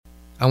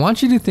I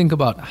want you to think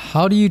about,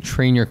 how do you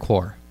train your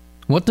core?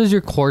 What does your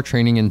core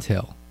training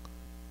entail?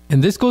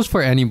 And this goes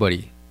for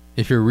anybody.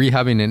 If you're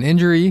rehabbing an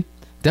injury,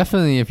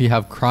 definitely if you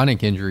have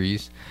chronic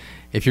injuries,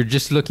 if you're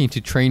just looking to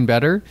train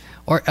better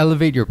or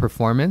elevate your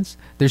performance,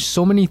 there's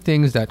so many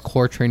things that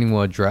core training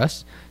will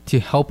address to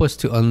help us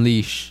to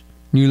unleash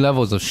new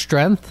levels of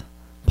strength,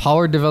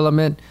 power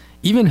development,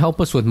 even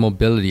help us with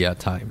mobility at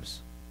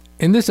times.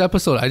 In this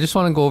episode, I just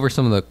want to go over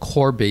some of the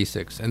core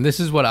basics. And this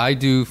is what I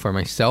do for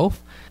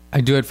myself. I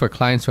do it for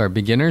clients who are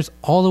beginners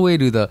all the way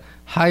to the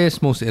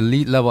highest, most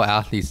elite level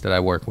athletes that I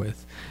work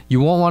with.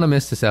 You won't want to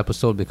miss this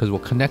episode because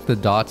we'll connect the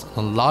dots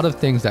on a lot of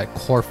things that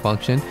core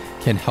function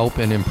can help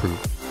and improve.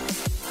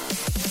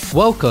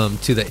 Welcome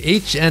to the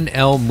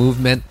HNL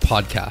Movement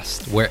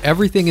Podcast, where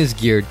everything is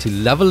geared to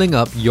leveling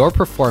up your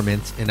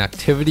performance in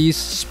activities,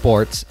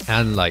 sports,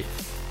 and life.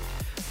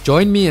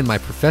 Join me in my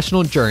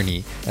professional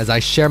journey as I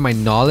share my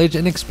knowledge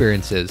and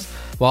experiences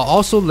while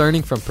also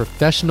learning from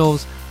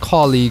professionals,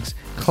 colleagues,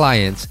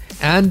 clients,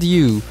 and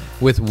you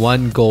with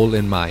one goal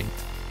in mind: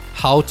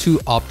 how to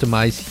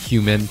optimize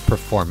human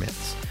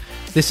performance.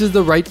 This is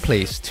the right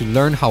place to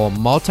learn how a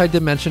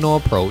multidimensional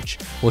approach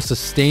will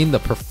sustain the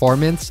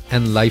performance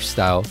and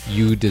lifestyle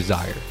you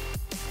desire.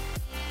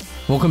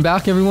 Welcome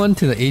back, everyone,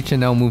 to the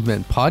HNL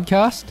Movement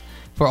Podcast.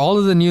 For all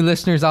of the new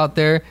listeners out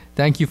there,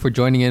 thank you for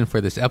joining in for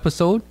this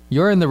episode.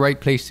 You're in the right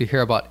place to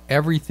hear about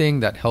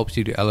everything that helps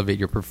you to elevate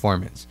your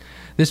performance.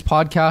 This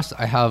podcast,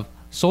 I have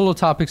solo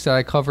topics that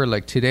I cover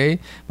like today,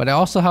 but I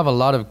also have a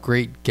lot of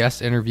great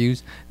guest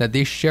interviews that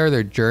they share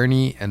their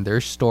journey and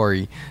their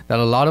story that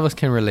a lot of us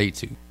can relate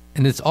to.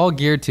 And it's all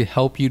geared to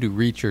help you to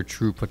reach your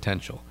true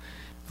potential.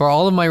 For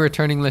all of my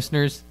returning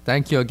listeners,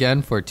 thank you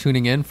again for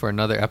tuning in for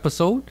another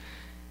episode.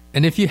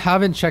 And if you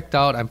haven't checked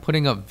out, I'm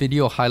putting up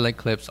video highlight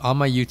clips on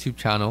my YouTube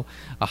channel.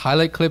 A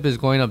highlight clip is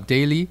going up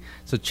daily,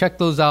 so check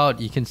those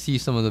out. You can see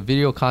some of the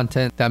video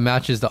content that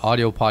matches the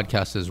audio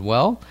podcast as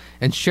well.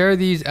 And share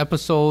these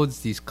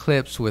episodes, these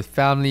clips with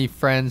family,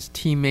 friends,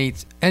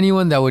 teammates,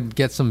 anyone that would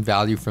get some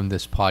value from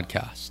this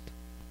podcast.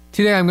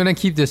 Today, I'm going to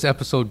keep this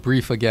episode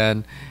brief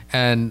again.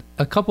 And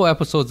a couple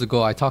episodes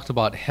ago, I talked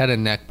about head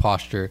and neck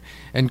posture,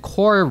 and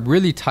core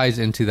really ties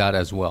into that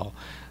as well.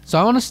 So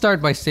I want to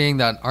start by saying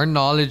that our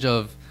knowledge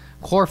of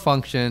core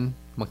function,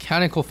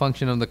 mechanical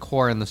function of the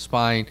core and the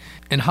spine,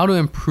 and how to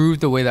improve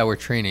the way that we're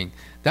training,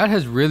 that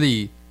has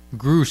really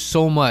grew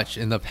so much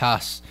in the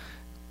past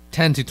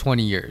 10 to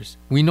 20 years.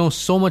 We know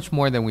so much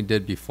more than we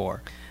did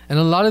before. And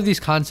a lot of these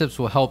concepts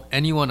will help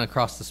anyone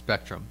across the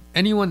spectrum,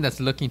 anyone that's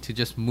looking to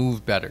just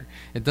move better.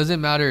 It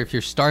doesn't matter if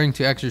you're starting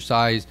to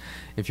exercise,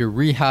 if you're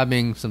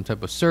rehabbing some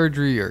type of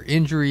surgery or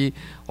injury,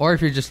 or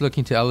if you're just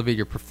looking to elevate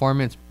your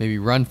performance, maybe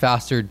run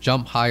faster,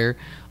 jump higher.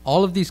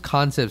 All of these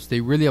concepts, they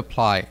really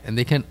apply, and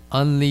they can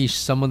unleash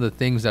some of the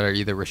things that are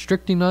either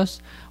restricting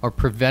us or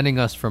preventing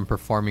us from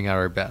performing at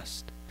our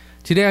best.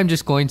 Today, I'm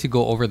just going to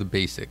go over the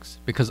basics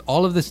because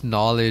all of this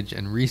knowledge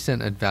and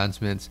recent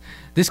advancements,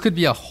 this could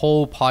be a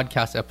whole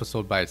podcast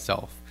episode by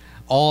itself,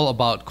 all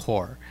about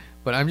core.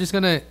 But I'm just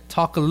going to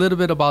talk a little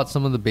bit about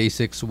some of the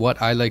basics,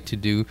 what I like to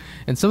do,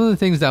 and some of the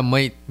things that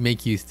might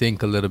make you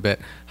think a little bit,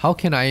 how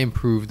can I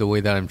improve the way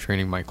that I'm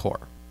training my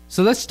core?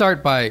 So let's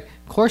start by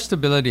core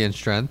stability and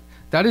strength.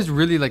 That is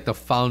really like the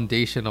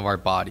foundation of our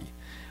body.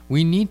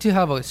 We need to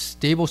have a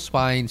stable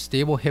spine,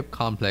 stable hip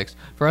complex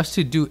for us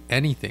to do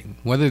anything,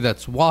 whether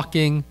that's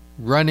walking,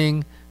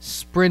 running,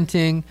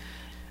 sprinting,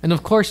 and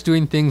of course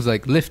doing things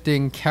like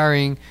lifting,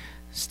 carrying,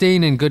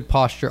 staying in good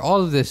posture. All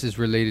of this is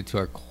related to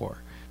our core.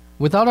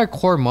 Without our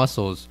core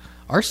muscles,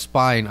 our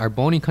spine, our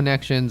bony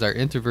connections, our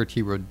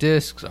intervertebral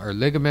discs, our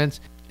ligaments,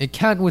 it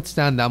can't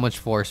withstand that much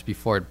force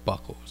before it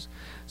buckles.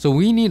 So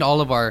we need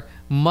all of our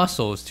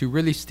muscles to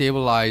really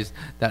stabilize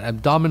that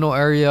abdominal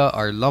area,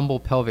 our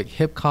lumbopelvic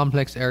hip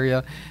complex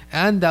area,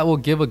 and that will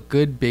give a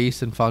good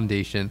base and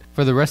foundation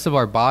for the rest of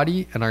our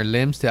body and our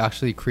limbs to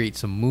actually create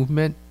some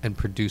movement and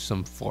produce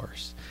some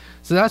force.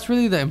 So that's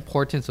really the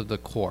importance of the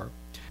core.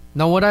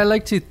 Now, what I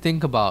like to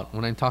think about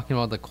when I'm talking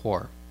about the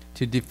core,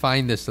 to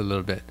define this a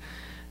little bit,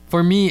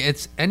 for me,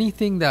 it's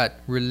anything that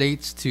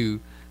relates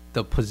to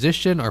the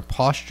position or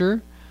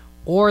posture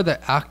or the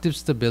active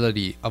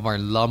stability of our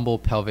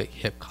lumbopelvic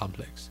hip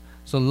complex.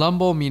 So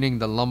lumbo meaning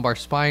the lumbar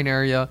spine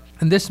area,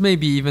 and this may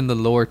be even the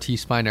lower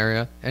T-spine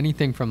area,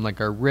 anything from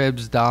like our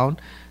ribs down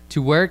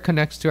to where it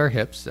connects to our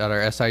hips at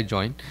our SI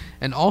joint,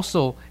 and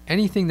also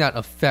anything that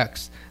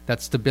affects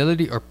that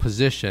stability or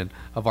position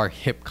of our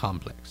hip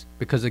complex.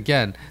 Because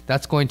again,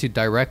 that's going to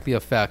directly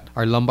affect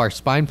our lumbar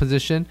spine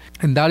position,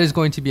 and that is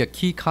going to be a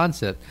key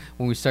concept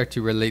when we start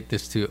to relate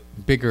this to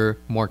bigger,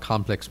 more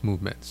complex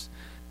movements.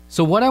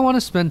 So what I want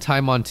to spend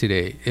time on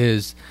today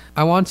is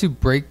I want to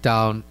break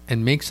down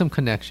and make some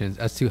connections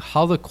as to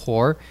how the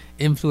core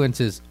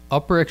influences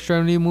upper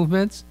extremity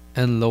movements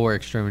and lower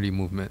extremity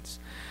movements.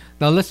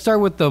 Now let's start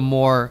with the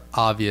more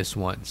obvious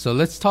one. So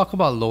let's talk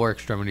about lower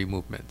extremity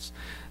movements.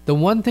 The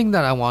one thing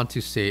that I want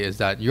to say is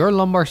that your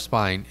lumbar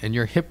spine and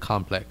your hip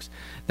complex,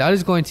 that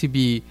is going to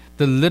be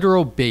the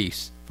literal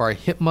base for our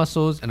hip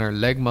muscles and our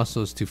leg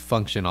muscles to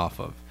function off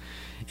of.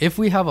 if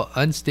we have an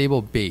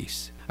unstable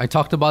base, I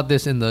talked about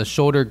this in the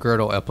shoulder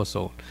girdle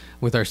episode,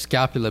 with our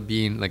scapula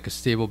being like a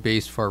stable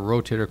base for our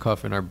rotator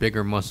cuff and our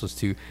bigger muscles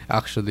to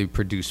actually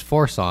produce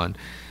force on.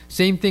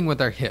 Same thing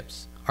with our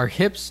hips. Our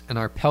hips and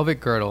our pelvic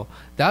girdle,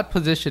 that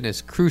position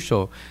is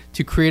crucial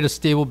to create a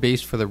stable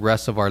base for the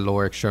rest of our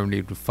lower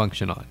extremity to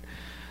function on.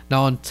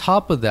 Now, on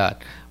top of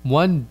that,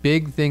 one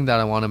big thing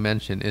that I want to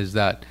mention is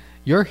that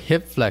your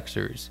hip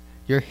flexors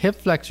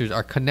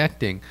are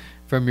connecting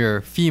from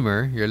your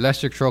femur, your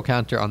lesser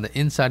trochanter on the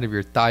inside of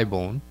your thigh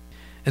bone,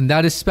 and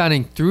that is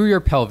spanning through your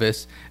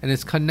pelvis and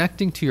is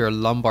connecting to your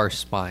lumbar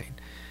spine.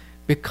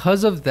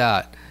 Because of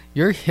that,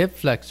 your hip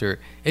flexor,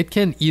 it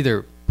can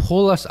either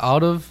pull us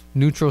out of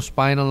neutral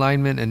spine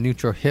alignment and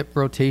neutral hip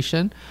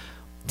rotation.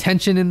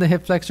 Tension in the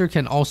hip flexor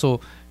can also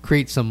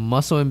create some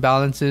muscle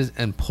imbalances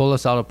and pull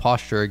us out of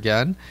posture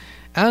again.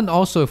 And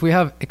also, if we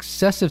have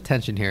excessive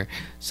tension here,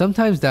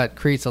 sometimes that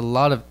creates a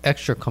lot of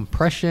extra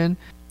compression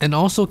and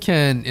also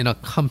can, in a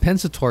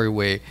compensatory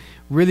way,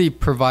 really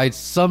provide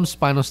some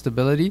spinal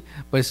stability,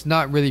 but it's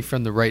not really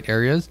from the right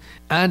areas.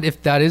 And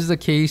if that is the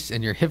case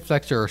and your hip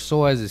flexor or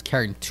psoas is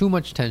carrying too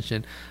much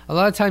tension, a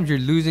lot of times you're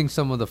losing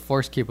some of the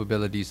force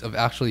capabilities of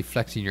actually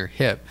flexing your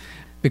hip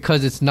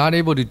because it's not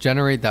able to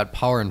generate that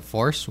power and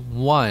force,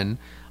 one,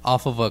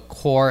 off of a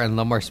core and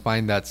lumbar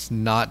spine that's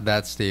not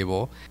that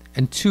stable.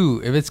 And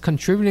two, if it's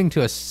contributing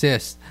to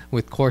assist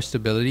with core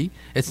stability,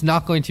 it's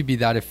not going to be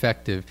that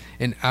effective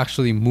in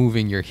actually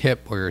moving your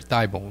hip or your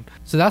thigh bone.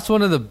 So that's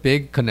one of the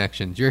big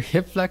connections. Your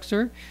hip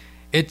flexor,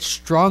 it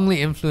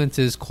strongly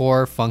influences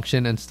core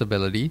function and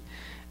stability,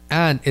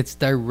 and it's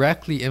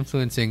directly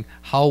influencing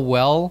how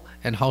well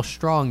and how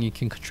strong you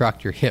can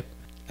contract your hip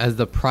as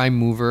the prime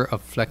mover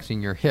of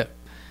flexing your hip.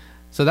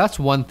 So that's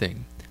one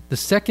thing. The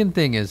second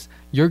thing is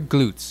your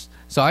glutes.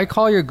 So I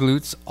call your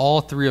glutes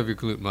all three of your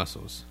glute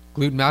muscles.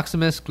 Glute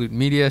maximus, glute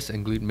medius,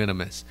 and glute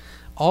minimus.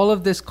 All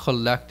of this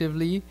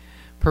collectively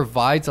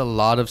provides a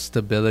lot of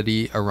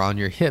stability around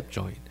your hip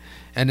joint.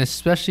 And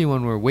especially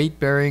when we're weight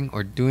bearing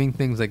or doing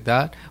things like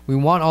that, we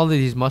want all of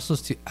these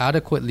muscles to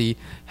adequately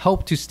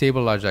help to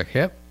stabilize our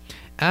hip.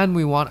 And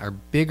we want our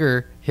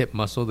bigger hip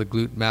muscle, the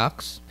glute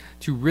max,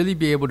 to really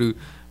be able to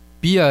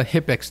be a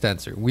hip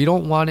extensor. We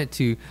don't want it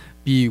to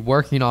be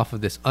working off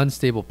of this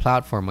unstable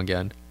platform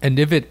again. And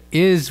if it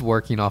is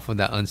working off of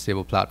that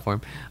unstable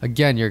platform,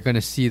 again, you're going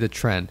to see the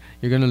trend.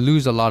 You're going to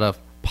lose a lot of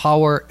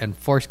power and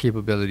force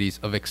capabilities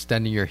of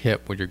extending your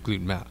hip with your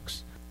glute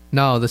max.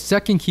 Now, the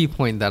second key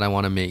point that I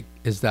want to make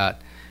is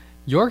that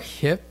your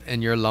hip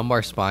and your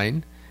lumbar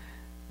spine,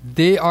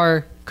 they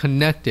are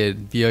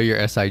connected via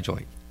your SI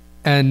joint.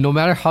 And no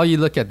matter how you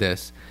look at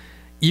this,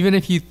 even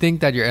if you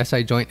think that your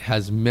SI joint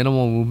has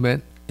minimal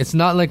movement, it's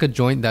not like a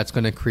joint that's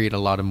going to create a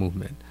lot of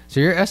movement. So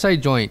your SI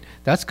joint,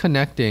 that's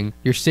connecting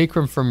your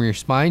sacrum from your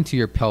spine to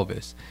your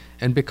pelvis.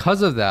 And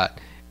because of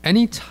that,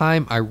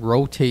 anytime I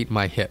rotate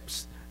my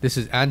hips, this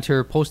is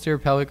anterior posterior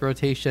pelvic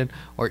rotation,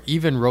 or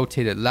even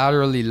rotate it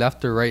laterally,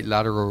 left or right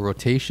lateral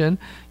rotation,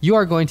 you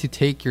are going to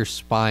take your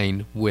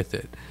spine with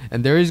it.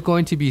 And there is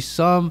going to be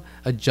some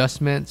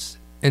adjustments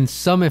and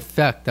some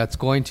effect that's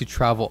going to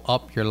travel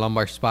up your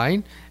lumbar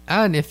spine.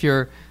 And if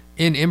you're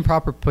in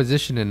improper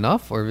position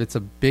enough, or if it's a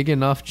big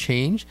enough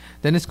change,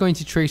 then it's going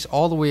to trace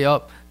all the way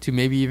up to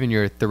maybe even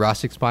your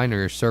thoracic spine or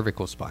your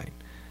cervical spine.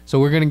 So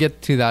we're going to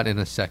get to that in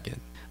a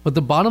second. But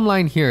the bottom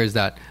line here is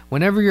that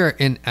whenever you're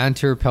in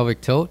anterior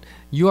pelvic tilt,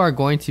 you are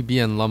going to be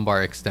in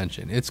lumbar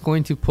extension. It's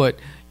going to put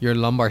your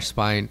lumbar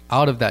spine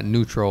out of that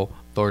neutral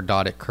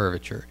lordotic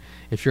curvature.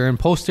 If you're in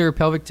posterior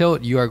pelvic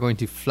tilt, you are going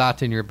to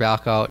flatten your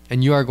back out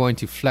and you are going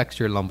to flex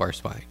your lumbar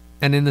spine.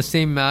 And in the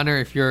same manner,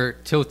 if you're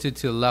tilted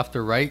to the left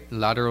or right,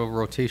 lateral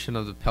rotation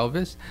of the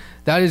pelvis,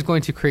 that is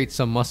going to create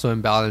some muscle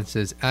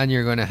imbalances and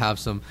you're going to have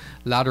some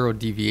lateral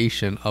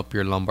deviation up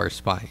your lumbar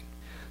spine.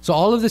 So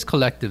all of this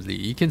collectively,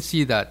 you can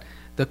see that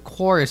the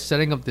core is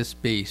setting up this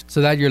base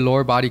so that your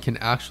lower body can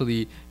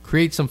actually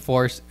create some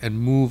force and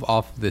move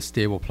off of this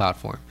stable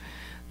platform.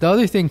 The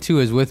other thing too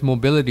is with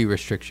mobility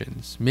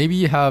restrictions. Maybe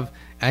you have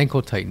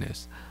ankle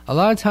tightness. A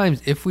lot of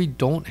times if we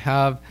don't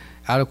have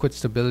adequate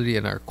stability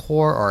in our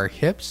core or our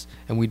hips,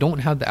 and we don't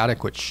have the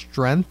adequate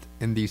strength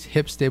in these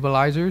hip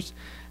stabilizers,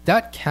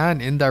 that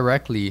can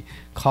indirectly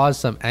cause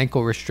some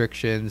ankle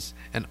restrictions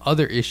and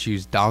other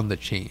issues down the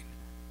chain.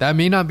 That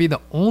may not be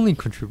the only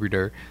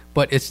contributor,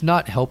 but it's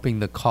not helping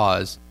the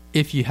cause.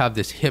 If you have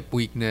this hip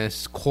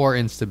weakness, core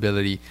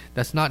instability,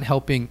 that's not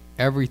helping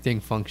everything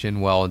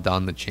function well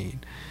down the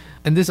chain.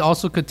 And this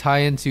also could tie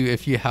into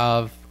if you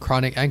have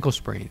chronic ankle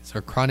sprains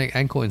or chronic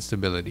ankle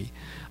instability.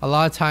 A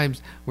lot of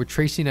times we're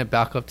tracing it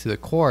back up to the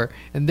core,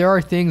 and there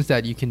are things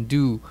that you can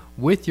do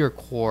with your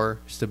core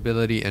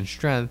stability and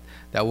strength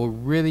that will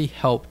really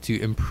help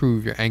to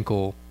improve your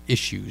ankle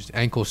issues,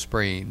 ankle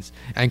sprains,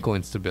 ankle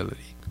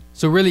instability.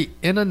 So really,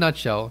 in a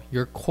nutshell,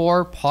 your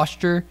core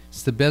posture,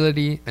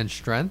 stability, and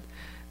strength,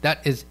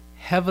 that is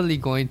heavily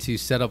going to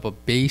set up a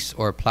base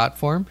or a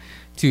platform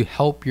to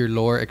help your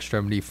lower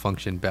extremity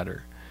function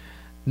better.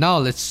 Now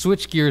let's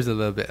switch gears a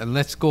little bit and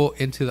let's go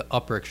into the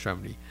upper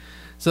extremity.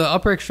 So the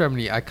upper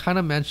extremity, I kind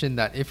of mentioned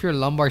that if your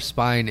lumbar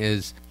spine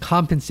is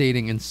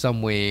compensating in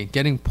some way,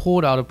 getting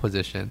pulled out of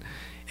position,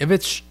 if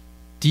it's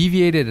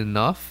deviated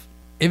enough,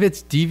 if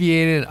it's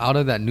deviated out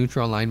of that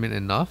neutral alignment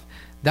enough,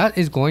 that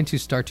is going to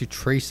start to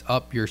trace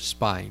up your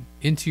spine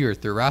into your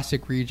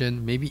thoracic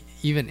region, maybe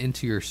even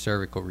into your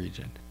cervical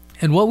region.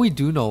 And what we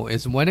do know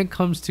is when it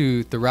comes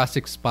to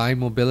thoracic spine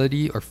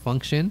mobility or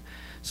function,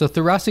 so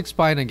thoracic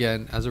spine,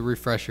 again, as a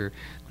refresher,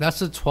 that's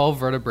the 12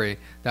 vertebrae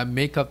that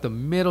make up the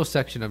middle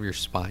section of your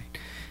spine.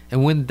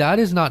 And when that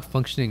is not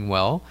functioning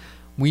well,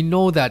 we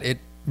know that it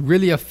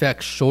really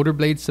affects shoulder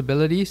blade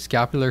stability,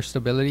 scapular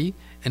stability.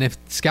 And if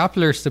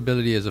scapular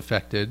stability is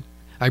affected,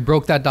 I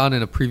broke that down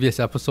in a previous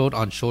episode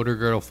on shoulder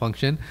girdle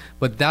function,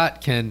 but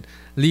that can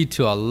lead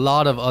to a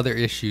lot of other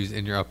issues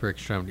in your upper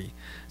extremity.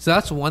 So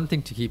that's one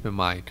thing to keep in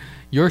mind.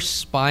 Your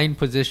spine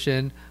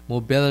position,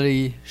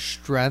 mobility,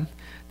 strength,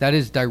 that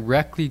is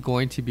directly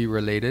going to be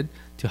related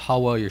to how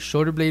well your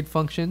shoulder blade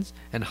functions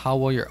and how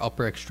well your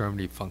upper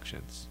extremity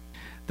functions.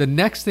 The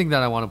next thing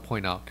that I want to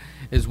point out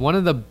is one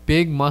of the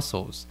big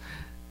muscles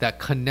that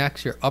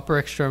connects your upper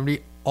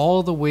extremity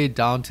all the way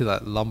down to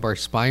that lumbar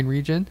spine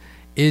region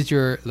is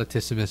your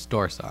latissimus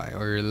dorsi,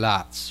 or your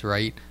lats,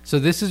 right? So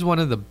this is one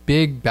of the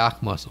big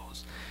back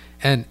muscles.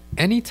 And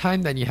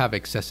anytime that you have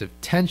excessive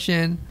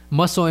tension,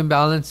 muscle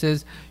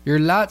imbalances, your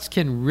lats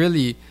can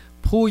really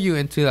pull you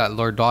into that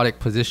lordotic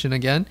position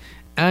again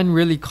and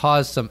really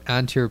cause some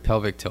anterior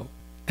pelvic tilt.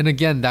 And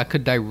again, that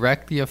could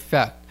directly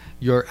affect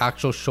your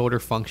actual shoulder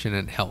function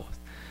and health.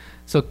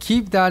 So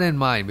keep that in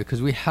mind,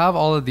 because we have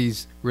all of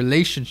these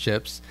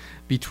relationships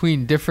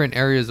between different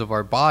areas of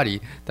our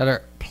body that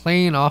are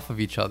playing off of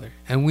each other.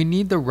 And we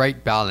need the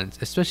right balance,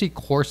 especially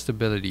core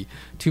stability,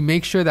 to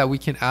make sure that we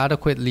can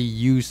adequately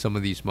use some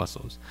of these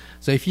muscles.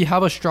 So if you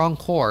have a strong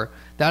core,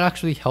 that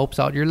actually helps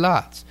out your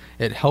lats.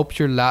 It helps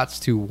your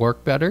lats to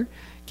work better,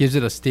 gives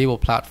it a stable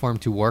platform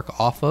to work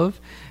off of,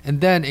 and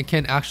then it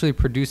can actually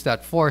produce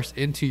that force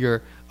into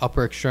your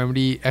upper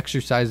extremity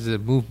exercises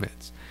and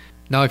movements.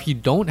 Now, if you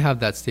don't have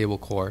that stable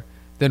core,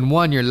 then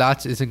one, your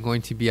lats isn't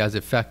going to be as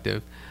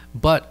effective,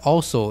 but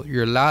also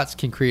your lats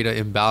can create an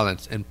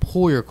imbalance and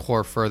pull your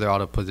core further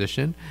out of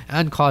position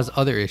and cause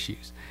other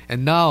issues.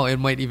 And now it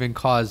might even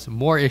cause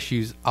more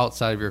issues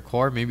outside of your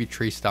core, maybe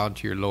traced down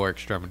to your lower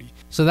extremity.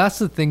 So that's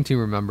the thing to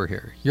remember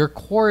here. Your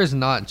core is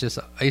not just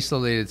an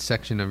isolated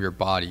section of your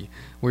body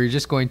where you're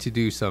just going to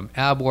do some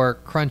ab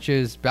work,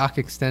 crunches, back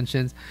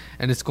extensions,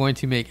 and it's going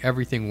to make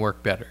everything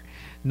work better.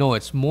 No,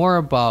 it's more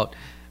about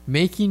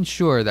making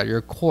sure that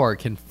your core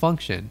can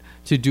function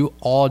to do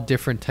all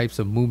different types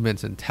of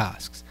movements and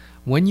tasks.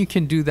 When you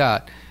can do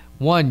that,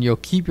 one, you'll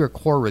keep your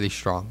core really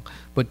strong,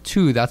 but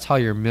two, that's how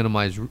you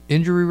minimize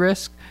injury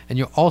risk, and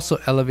you'll also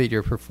elevate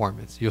your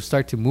performance. You'll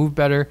start to move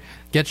better,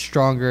 get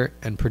stronger,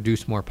 and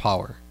produce more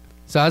power.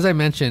 So as I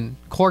mentioned,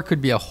 core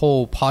could be a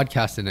whole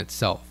podcast in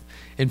itself.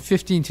 In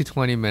 15 to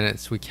 20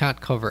 minutes, we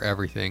can't cover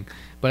everything,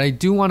 but I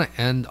do want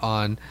to end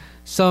on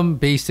some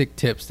basic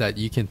tips that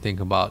you can think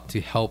about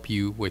to help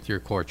you with your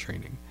core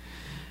training.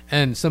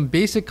 And some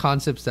basic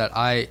concepts that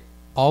I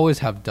always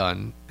have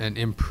done and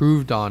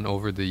improved on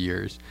over the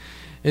years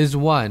is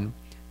one,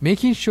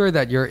 making sure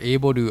that you're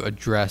able to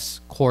address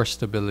core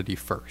stability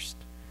first.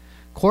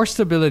 Core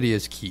stability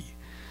is key.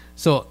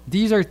 So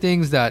these are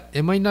things that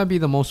it might not be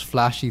the most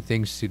flashy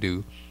things to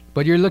do,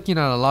 but you're looking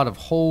at a lot of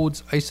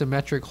holds,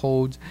 isometric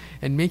holds,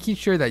 and making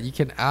sure that you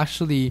can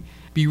actually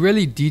be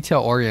really detail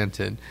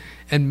oriented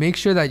and make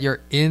sure that you're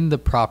in the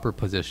proper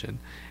position.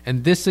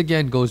 And this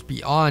again goes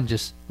beyond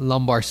just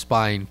lumbar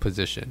spine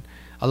position.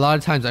 A lot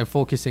of times I'm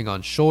focusing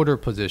on shoulder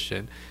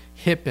position,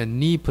 hip and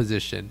knee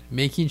position,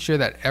 making sure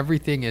that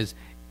everything is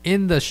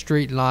in the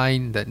straight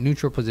line, that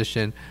neutral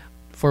position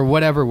for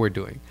whatever we're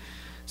doing.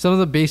 Some of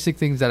the basic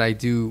things that I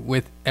do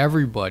with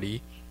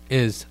everybody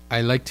is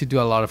I like to do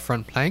a lot of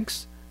front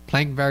planks,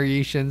 plank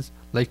variations,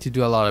 like to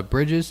do a lot of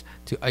bridges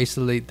to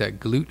isolate that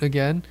glute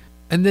again.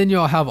 And then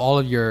you'll have all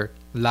of your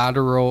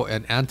lateral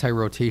and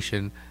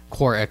anti-rotation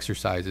core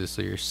exercises.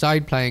 So your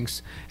side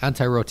planks,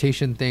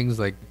 anti-rotation things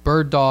like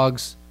bird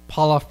dogs,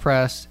 pull-off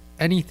press,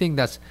 anything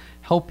that's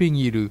helping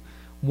you to,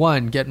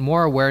 one, get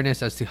more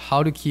awareness as to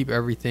how to keep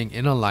everything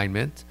in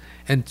alignment,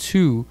 and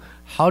two,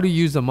 how to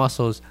use the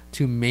muscles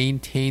to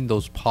maintain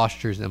those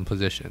postures and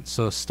positions.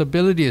 So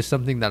stability is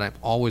something that I'm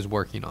always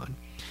working on.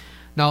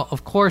 Now,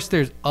 of course,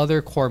 there's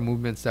other core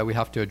movements that we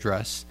have to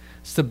address.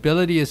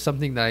 Stability is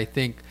something that I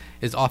think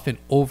is often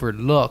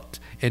overlooked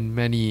in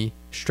many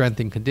strength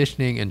and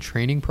conditioning and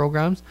training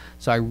programs.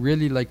 So I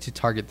really like to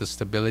target the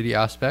stability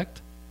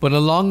aspect. But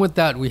along with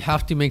that, we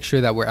have to make sure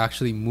that we're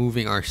actually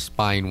moving our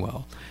spine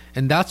well.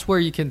 And that's where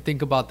you can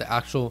think about the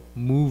actual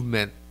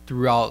movement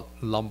throughout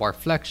lumbar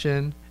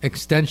flexion,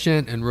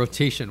 extension, and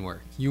rotation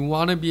work. You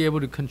want to be able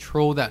to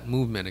control that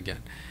movement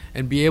again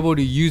and be able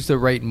to use the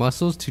right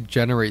muscles to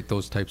generate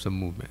those types of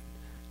movement.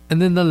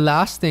 And then the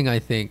last thing I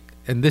think,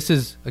 and this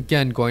is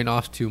again going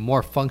off to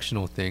more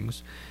functional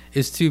things,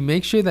 is to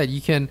make sure that you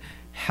can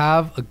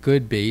have a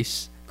good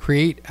base,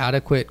 create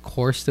adequate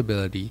core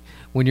stability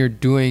when you're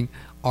doing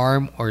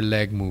arm or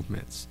leg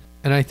movements.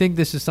 And I think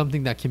this is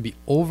something that can be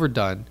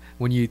overdone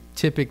when you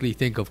typically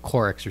think of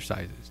core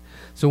exercises.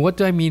 So what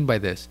do I mean by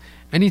this?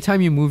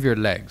 Anytime you move your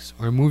legs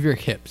or move your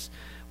hips,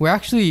 we're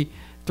actually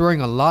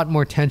throwing a lot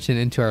more tension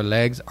into our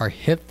legs, our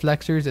hip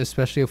flexors,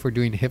 especially if we're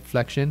doing hip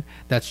flexion,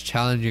 that's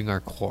challenging our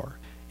core.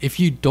 If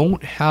you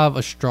don't have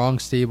a strong,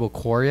 stable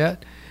core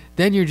yet,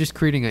 then you're just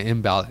creating an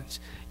imbalance.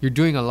 You're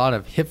doing a lot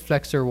of hip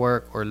flexor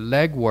work or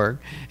leg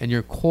work, and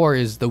your core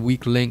is the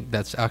weak link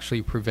that's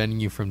actually preventing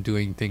you from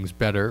doing things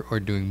better or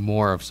doing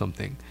more of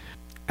something.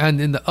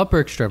 And in the upper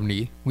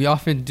extremity, we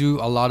often do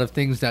a lot of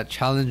things that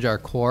challenge our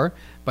core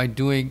by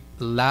doing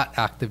lat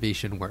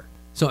activation work.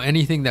 So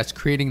anything that's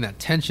creating that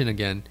tension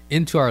again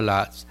into our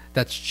lats,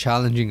 that's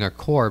challenging our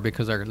core,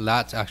 because our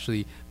lats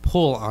actually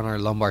pull on our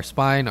lumbar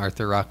spine, our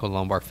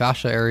thoracolumbar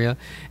fascia area,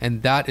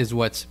 and that is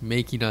what's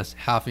making us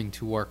having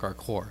to work our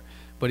core.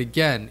 But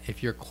again,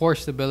 if your core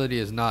stability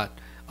is not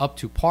up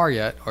to par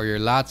yet, or your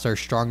lats are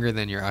stronger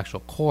than your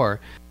actual core,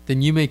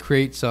 then you may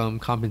create some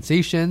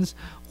compensations,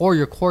 or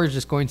your core is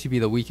just going to be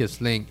the weakest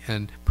link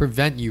and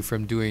prevent you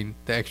from doing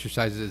the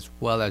exercises as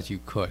well as you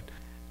could.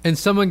 And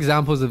some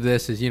examples of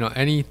this is,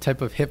 any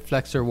type of hip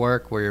flexor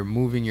work where you're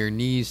moving your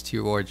knees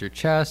towards your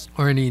chest,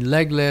 or any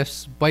leg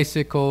lifts,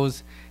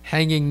 bicycles,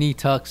 hanging knee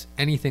tucks,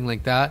 anything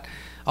like that.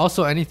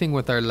 Also anything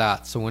with our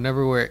lats. So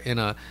whenever we're in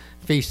a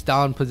face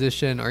down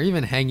position or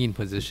even hanging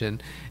position,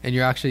 and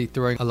you're actually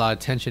throwing a lot of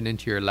tension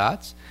into your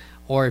lats,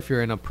 or if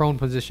you're in a prone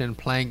position,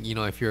 plank,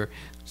 if you're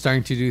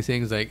starting to do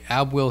things like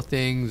ab wheel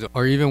things,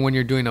 or even when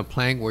you're doing a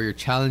plank where you're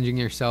challenging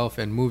yourself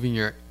and moving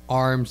your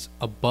arms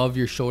above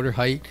your shoulder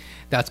height,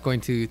 that's going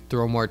to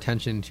throw more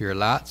tension into your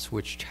lats,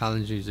 which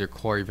challenges your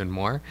core even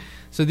more.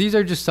 So these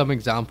are just some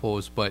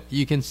examples, but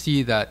you can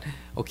see that,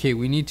 okay,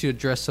 we need to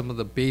address some of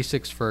the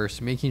basics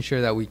first, making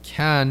sure that we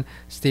can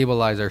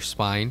stabilize our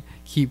spine,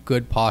 keep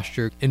good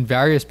posture in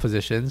various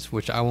positions,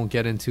 which I won't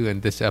get into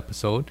in this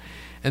episode.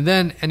 And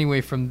then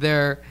anyway, from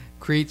there,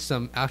 create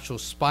some actual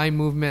spine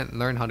movement,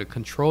 learn how to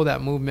control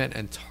that movement,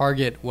 and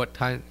target what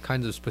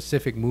kinds of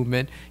specific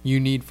movement you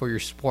need for your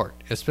sport,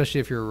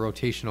 especially if you're a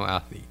rotational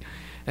athlete.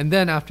 And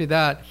then after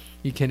that,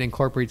 you can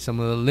incorporate some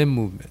of the limb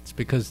movements,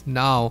 because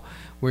now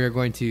we are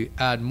going to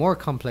add more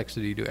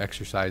complexity to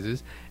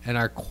exercises, and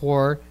our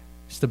core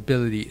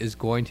stability is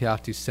going to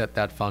have to set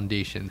that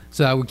foundation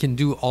so that we can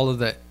do all of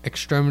the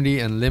extremity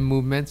and limb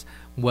movements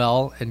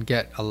well and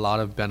get a lot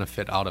of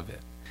benefit out of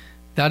it.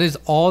 That is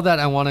all that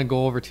I want to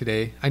go over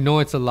today. I know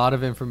it's a lot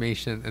of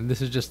information, and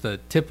this is just the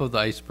tip of the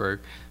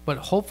iceberg, but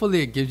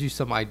hopefully it gives you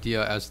some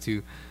idea as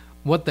to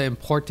what the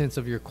importance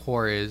of your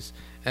core is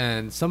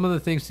and some of the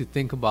things to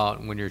think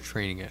about when you're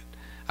training it.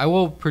 I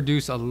will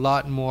produce a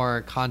lot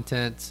more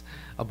content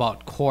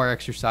about core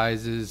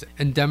exercises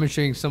and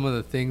demonstrating some of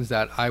the things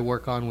that I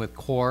work on with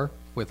core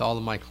with all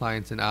of my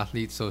clients and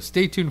athletes. So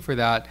stay tuned for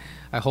that.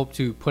 I hope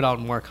to put out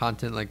more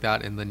content like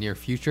that in the near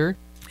future.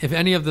 If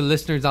any of the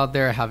listeners out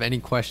there have any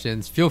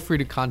questions, feel free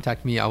to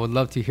contact me. I would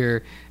love to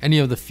hear any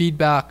of the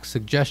feedback,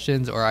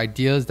 suggestions, or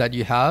ideas that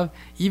you have,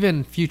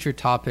 even future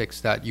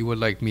topics that you would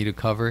like me to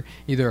cover,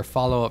 either a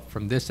follow-up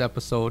from this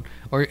episode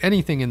or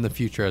anything in the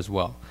future as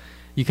well.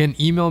 You can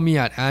email me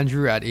at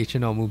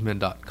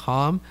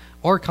andrew@hnlmovement.com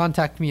or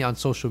contact me on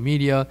social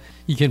media.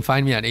 You can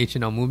find me at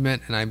HNL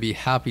Movement, and I'd be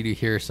happy to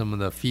hear some of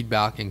the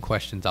feedback and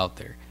questions out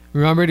there.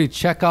 Remember to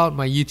check out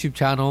my YouTube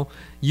channel.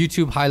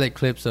 YouTube highlight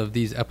clips of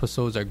these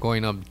episodes are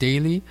going up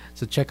daily,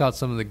 so check out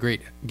some of the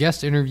great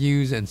guest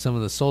interviews and some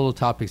of the solo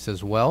topics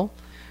as well.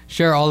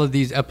 Share all of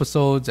these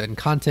episodes and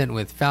content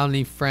with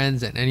family,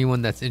 friends, and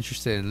anyone that's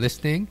interested in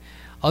listening.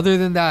 Other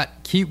than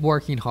that, keep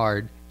working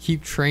hard,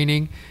 keep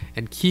training,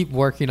 and keep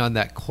working on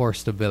that core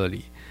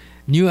stability.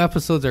 New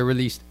episodes are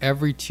released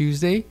every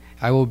Tuesday.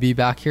 I will be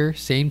back here,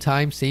 same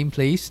time, same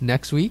place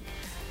next week.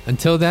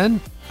 Until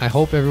then, I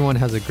hope everyone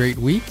has a great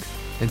week.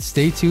 And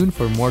stay tuned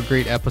for more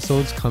great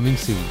episodes coming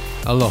soon.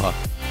 Aloha.